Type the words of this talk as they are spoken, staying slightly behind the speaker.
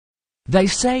They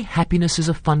say happiness is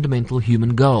a fundamental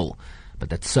human goal, but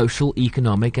that social,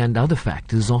 economic and other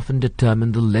factors often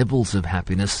determine the levels of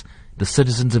happiness the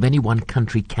citizens of any one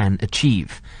country can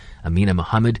achieve. Amina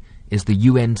Mohammed is the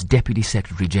UN's Deputy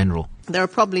Secretary General. There are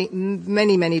probably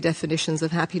many, many definitions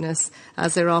of happiness,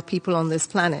 as there are people on this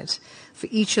planet. For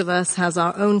each of us has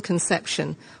our own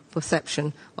perception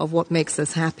of what makes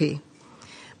us happy.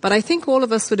 But I think all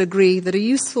of us would agree that a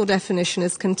useful definition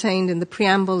is contained in the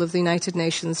preamble of the United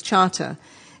Nations Charter,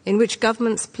 in which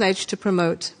governments pledge to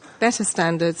promote better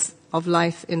standards of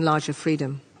life in larger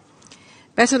freedom.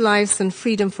 Better lives and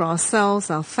freedom for ourselves,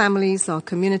 our families, our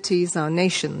communities, our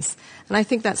nations. And I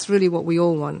think that's really what we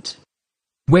all want.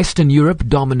 Western Europe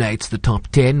dominates the top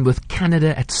 10, with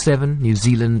Canada at 7, New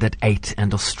Zealand at 8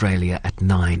 and Australia at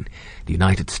 9. The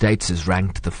United States is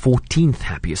ranked the 14th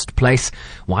happiest place,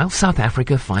 while South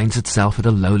Africa finds itself at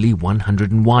a lowly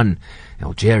 101.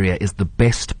 Algeria is the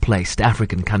best-placed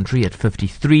African country at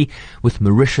 53, with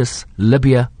Mauritius,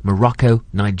 Libya, Morocco,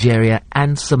 Nigeria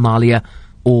and Somalia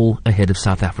all ahead of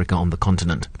South Africa on the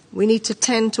continent. We need to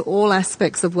tend to all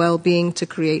aspects of well-being to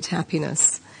create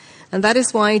happiness. And that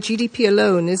is why GDP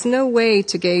alone is no way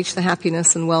to gauge the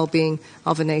happiness and well-being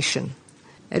of a nation.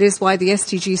 It is why the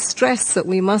SDGs stress that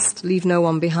we must leave no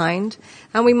one behind,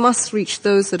 and we must reach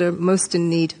those that are most in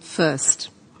need first.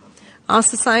 Our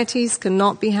societies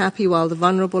cannot be happy while the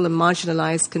vulnerable and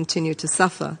marginalized continue to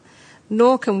suffer,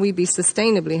 nor can we be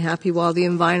sustainably happy while the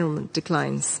environment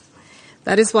declines.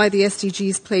 That is why the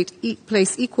SDGs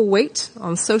place equal weight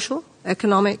on social,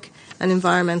 economic, and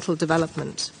environmental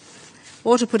development.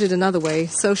 Or to put it another way,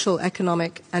 social,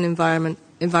 economic, and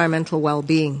environmental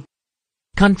well-being.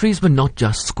 Countries were not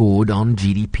just scored on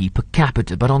GDP per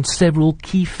capita, but on several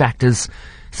key factors,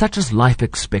 such as life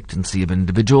expectancy of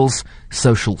individuals,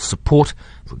 social support,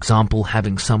 for example,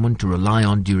 having someone to rely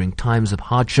on during times of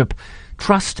hardship,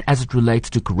 trust as it relates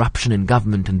to corruption in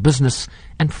government and business,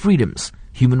 and freedoms,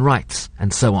 human rights,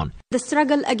 and so on. The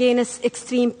struggle against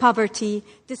extreme poverty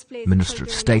displays... Minister of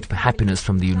State for Happiness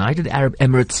from the United Arab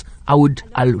Emirates, Aoud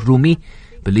Al-Rumi,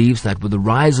 believes that with the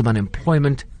rise of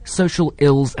unemployment, social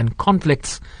ills and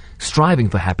conflicts, striving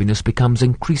for happiness becomes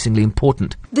increasingly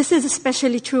important. This is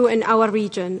especially true in our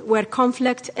region, where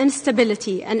conflict,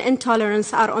 instability and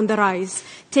intolerance are on the rise,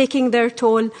 taking their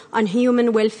toll on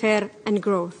human welfare and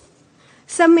growth.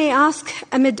 Some may ask,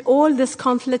 amid all this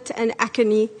conflict and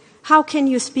agony, how can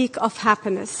you speak of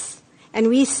happiness? And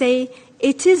we say,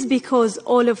 it is because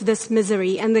all of this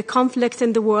misery and the conflict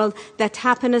in the world that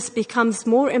happiness becomes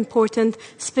more important,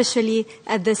 especially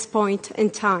at this point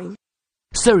in time.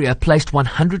 Syria placed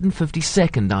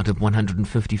 152nd out of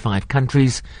 155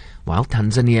 countries, while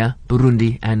Tanzania,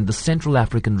 Burundi and the Central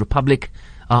African Republic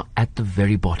are at the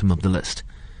very bottom of the list.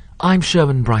 I'm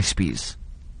Sherwin Bryce-Pease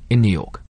in New York.